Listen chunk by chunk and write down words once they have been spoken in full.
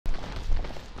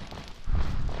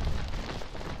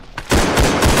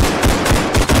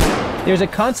There's a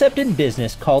concept in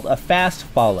business called a fast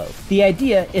follow. The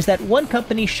idea is that one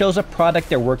company shows a product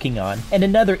they're working on and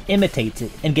another imitates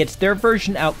it and gets their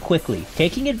version out quickly,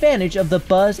 taking advantage of the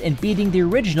buzz and beating the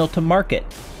original to market.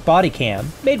 Bodycam,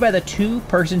 made by the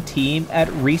two-person team at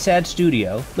Resad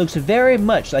Studio, looks very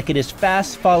much like it is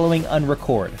fast following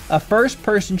Unrecord, a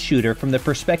first-person shooter from the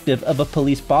perspective of a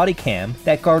police bodycam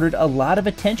that garnered a lot of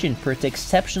attention for its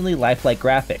exceptionally lifelike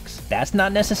graphics. That's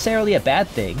not necessarily a bad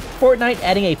thing. Fortnite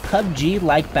adding a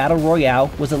PUBG-like battle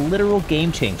royale was a literal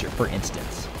game changer, for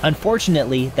instance.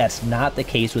 Unfortunately, that's not the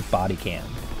case with Bodycam.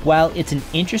 While it's an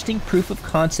interesting proof of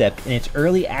concept in its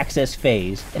early access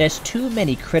phase, it has too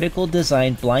many critical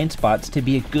design blind spots to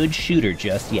be a good shooter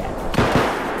just yet.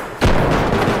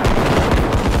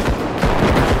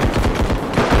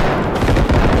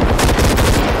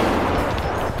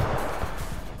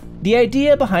 The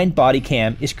idea behind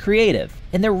Bodycam is creative,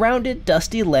 and the rounded,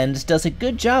 dusty lens does a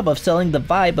good job of selling the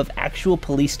vibe of actual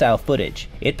police-style footage.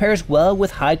 It pairs well with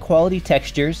high-quality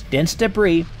textures, dense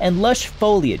debris, and lush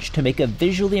foliage to make a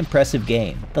visually impressive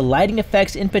game. The lighting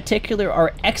effects in particular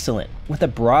are excellent, with a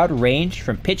broad range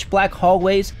from pitch-black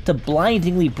hallways to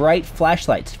blindingly bright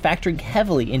flashlights factoring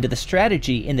heavily into the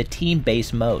strategy in the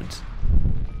team-based modes.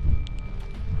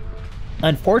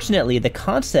 Unfortunately, the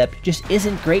concept just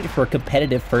isn't great for a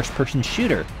competitive first-person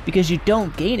shooter, because you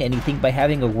don't gain anything by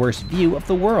having a worse view of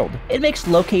the world. It makes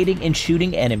locating and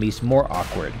shooting enemies more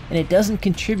awkward, and it doesn't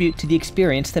contribute to the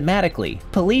experience thematically.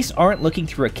 Police aren't looking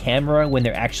through a camera when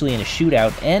they're actually in a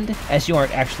shootout, and as you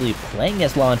aren't actually playing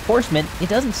as law enforcement, it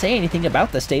doesn't say anything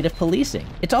about the state of policing.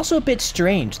 It's also a bit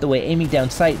strange the way aiming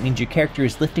down sight means your character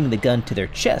is lifting the gun to their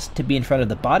chest to be in front of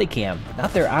the body cam,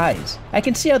 not their eyes. I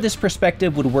can see how this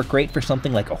perspective would work great for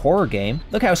something like a horror game.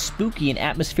 Look how spooky and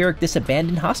atmospheric this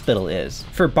abandoned hospital is.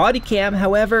 For Bodycam,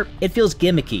 however, it feels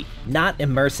gimmicky, not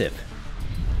immersive.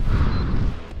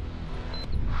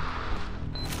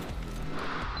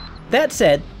 That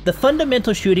said, the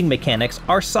fundamental shooting mechanics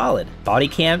are solid.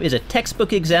 Bodycam is a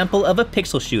textbook example of a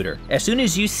pixel shooter. As soon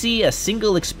as you see a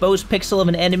single exposed pixel of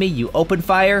an enemy, you open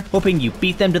fire, hoping you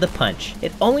beat them to the punch.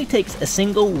 It only takes a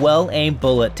single well-aimed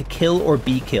bullet to kill or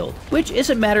be killed, which is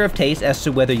a matter of taste as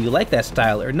to whether you like that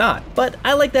style or not. But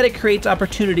I like that it creates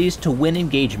opportunities to win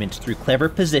engagements through clever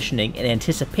positioning and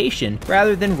anticipation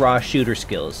rather than raw shooter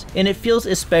skills, and it feels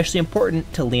especially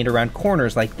important to lean around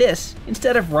corners like this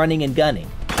instead of running and gunning.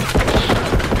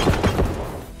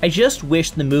 I just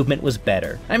wish the movement was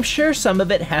better. I'm sure some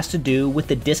of it has to do with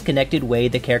the disconnected way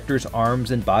the character's arms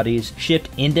and bodies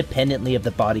shift independently of the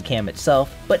body cam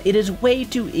itself, but it is way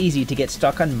too easy to get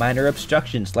stuck on minor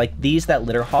obstructions like these that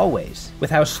litter hallways. With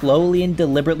how slowly and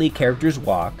deliberately characters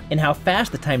walk, and how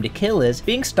fast the time to kill is,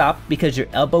 being stopped because your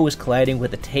elbow is colliding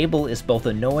with a table is both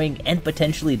annoying and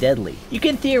potentially deadly. You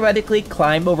can theoretically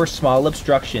climb over small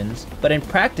obstructions, but in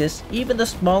practice, even the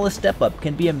smallest step up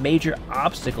can be a major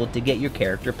obstacle to get your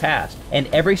character past, and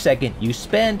every second you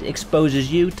spend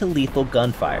exposes you to lethal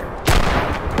gunfire.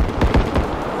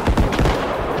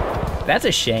 That's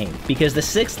a shame, because the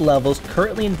 6 levels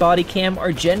currently in Bodycam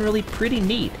are generally pretty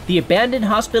neat. The abandoned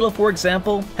hospital, for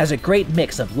example, has a great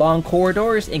mix of long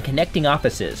corridors and connecting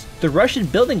offices. The Russian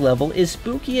building level is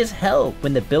spooky as hell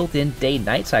when the built-in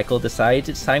day-night cycle decides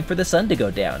it's time for the sun to go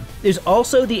down. There's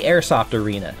also the airsoft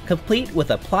arena, complete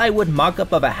with a plywood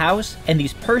mock-up of a house and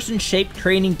these person-shaped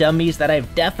training dummies that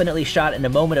I've definitely shot in a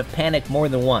moment of panic more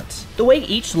than once. The way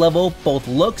each level both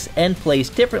looks and plays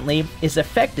differently is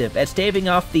effective at staving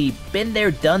off the been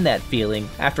there done that feeling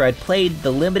after I'd played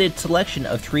the limited selection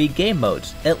of 3 game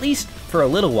modes, at least for a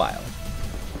little while.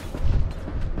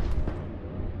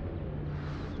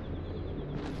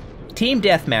 Team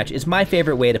Deathmatch is my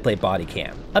favorite way to play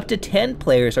Bodycam. Up to 10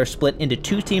 players are split into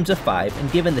 2 teams of 5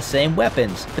 and given the same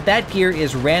weapons, but that gear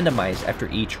is randomized after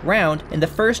each round, and the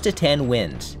first to 10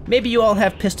 wins. Maybe you all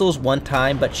have pistols one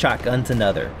time, but shotguns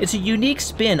another. It's a unique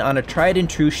spin on a tried and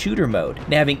true shooter mode,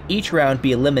 and having each round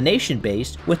be elimination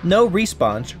based with no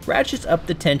respawns ratchets up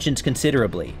the tensions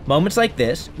considerably. Moments like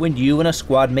this, when you and a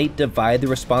squad mate divide the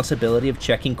responsibility of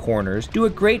checking corners, do a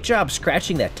great job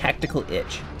scratching that tactical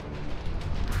itch.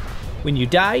 When you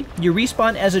die, you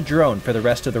respawn as a drone for the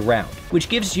rest of the round, which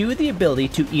gives you the ability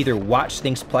to either watch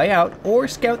things play out or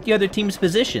scout the other team's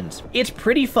positions. It's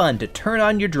pretty fun to turn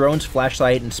on your drone's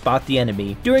flashlight and spot the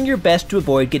enemy, doing your best to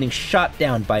avoid getting shot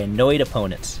down by annoyed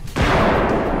opponents.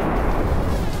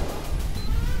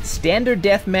 Standard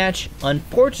Deathmatch,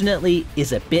 unfortunately,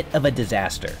 is a bit of a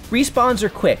disaster. Respawns are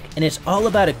quick, and it's all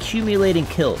about accumulating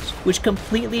kills, which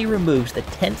completely removes the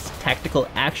tense tactical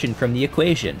action from the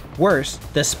equation. Worse,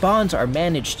 the spawns are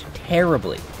managed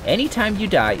terribly. Anytime you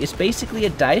die is basically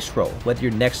a dice roll whether your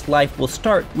next life will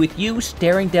start with you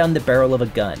staring down the barrel of a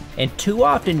gun, and too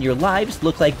often your lives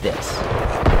look like this.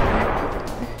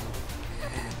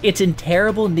 It's in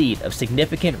terrible need of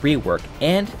significant rework,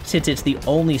 and since it's the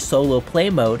only solo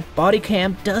play mode,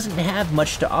 Bodycam doesn't have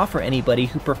much to offer anybody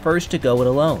who prefers to go it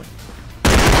alone.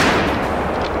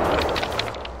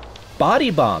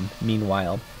 Body Bomb,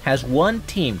 meanwhile, has one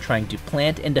team trying to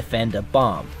plant and defend a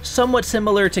bomb, somewhat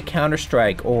similar to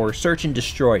Counter-Strike or Search and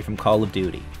Destroy from Call of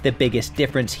Duty. The biggest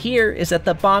difference here is that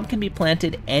the bomb can be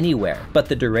planted anywhere, but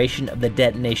the duration of the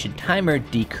detonation timer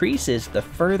decreases the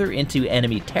further into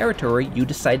enemy territory you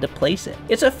decide to place it.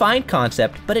 It's a fine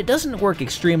concept, but it doesn't work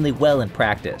extremely well in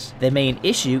practice. The main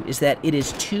issue is that it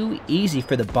is too easy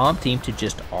for the bomb team to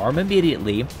just arm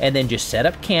immediately and then just set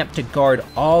up camp to guard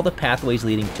all the pathways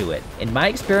leading to it. In my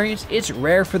experience, it's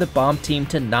rare for the bomb team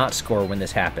to not score when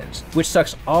this happens, which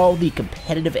sucks all the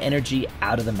competitive energy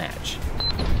out of the match.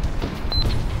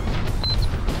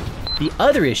 The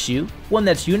other issue, one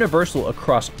that's universal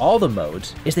across all the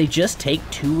modes, is they just take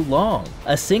too long.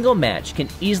 A single match can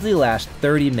easily last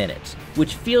 30 minutes,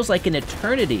 which feels like an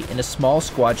eternity in a small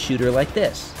squad shooter like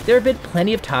this. There have been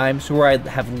plenty of times where I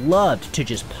have loved to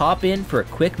just pop in for a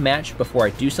quick match before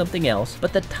I do something else,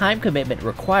 but the time commitment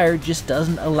required just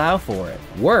doesn't allow for it.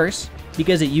 Worse,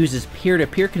 because it uses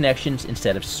peer-to-peer connections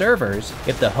instead of servers,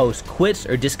 if the host quits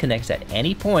or disconnects at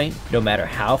any point, no matter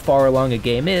how far along a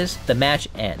game is, the match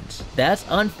ends. That's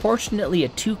unfortunately a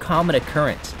too common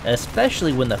occurrence,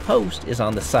 especially when the host is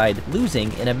on the side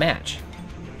losing in a match.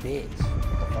 Bitch,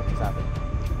 what the fuck is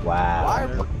happening?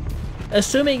 Wow.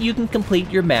 Assuming you can complete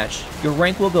your match, your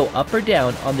rank will go up or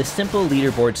down on the simple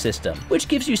leaderboard system, which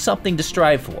gives you something to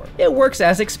strive for. It works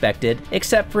as expected,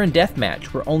 except for in Deathmatch,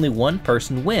 where only one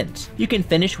person wins. You can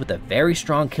finish with a very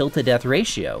strong kill-to-death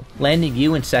ratio, landing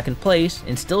you in second place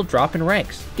and still drop in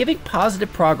ranks. Giving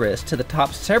positive progress to the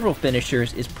top several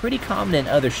finishers is pretty common in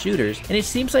other shooters, and it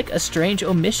seems like a strange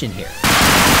omission here.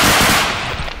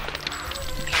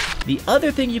 The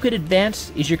other thing you could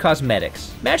advance is your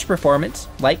cosmetics. Match performance,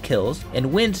 like kills,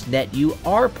 and wins net you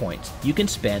R points you can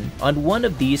spend on one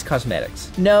of these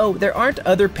cosmetics. No, there aren't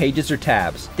other pages or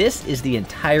tabs. This is the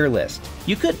entire list.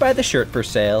 You could buy the shirt for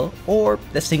sale, or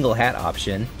the single hat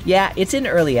option. Yeah, it's in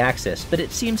early access, but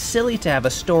it seems silly to have a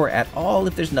store at all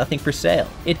if there's nothing for sale.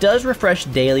 It does refresh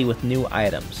daily with new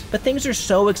items, but things are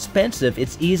so expensive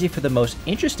it's easy for the most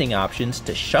interesting options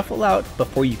to shuffle out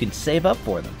before you can save up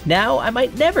for them. Now, I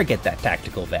might never get that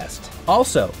tactical vest.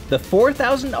 Also, the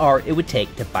 4,000 R it would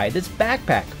take to buy this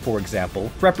backpack, for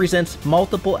example, represents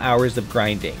multiple hours of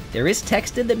grinding. There is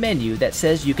text in the menu that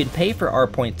says you can pay for R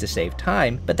points to save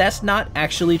time, but that's not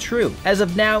actually true. As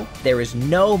of now, there is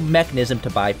no mechanism to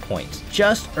buy points,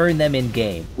 just earn them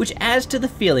in-game, which adds to the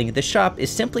feeling the shop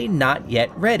is simply not yet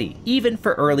ready, even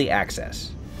for early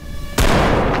access.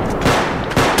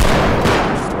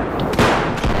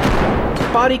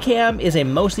 Bodycam is a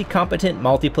mostly competent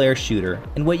multiplayer shooter,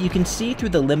 and what you can see through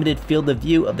the limited field of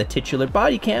view of the titular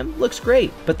Bodycam looks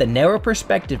great, but the narrow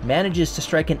perspective manages to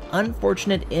strike an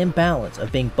unfortunate imbalance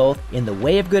of being both in the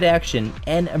way of good action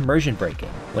and immersion breaking.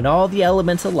 When all the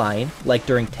elements align, like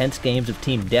during tense games of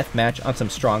Team Deathmatch on some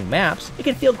strong maps, it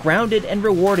can feel grounded and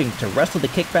rewarding to wrestle the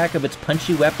kickback of its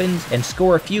punchy weapons and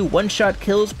score a few one-shot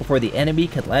kills before the enemy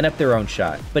can line up their own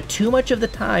shot. But too much of the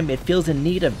time it feels in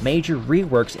need of major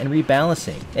reworks and rebalancing,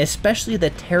 especially the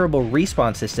terrible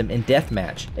respawn system in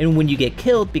Deathmatch, and when you get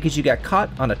killed because you got caught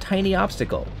on a tiny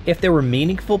obstacle. If there were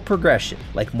meaningful progression,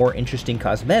 like more interesting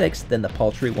cosmetics than the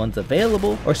paltry ones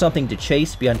available, or something to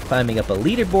chase beyond climbing up a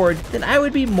leaderboard, then I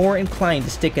would be more inclined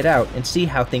to stick it out and see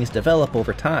how things develop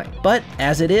over time. But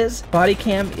as it is,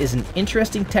 Bodycam is an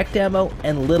interesting tech demo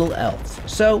and little else,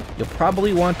 so you'll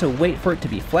probably want to wait for it to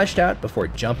be fleshed out before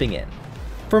jumping in.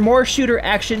 For more shooter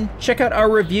action, check out our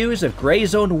reviews of Gray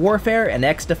Zone Warfare and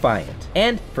X Defiant.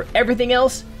 And for everything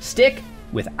else, stick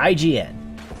with IGN.